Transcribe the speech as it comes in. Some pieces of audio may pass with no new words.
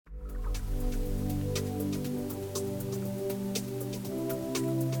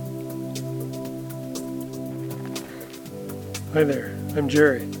Hi there, I'm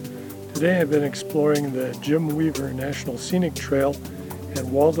Jerry. Today I've been exploring the Jim Weaver National Scenic Trail at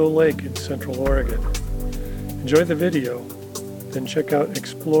Waldo Lake in Central Oregon. Enjoy the video, then check out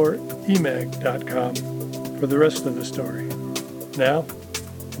exploreemag.com for the rest of the story. Now,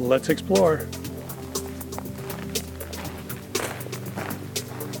 let's explore.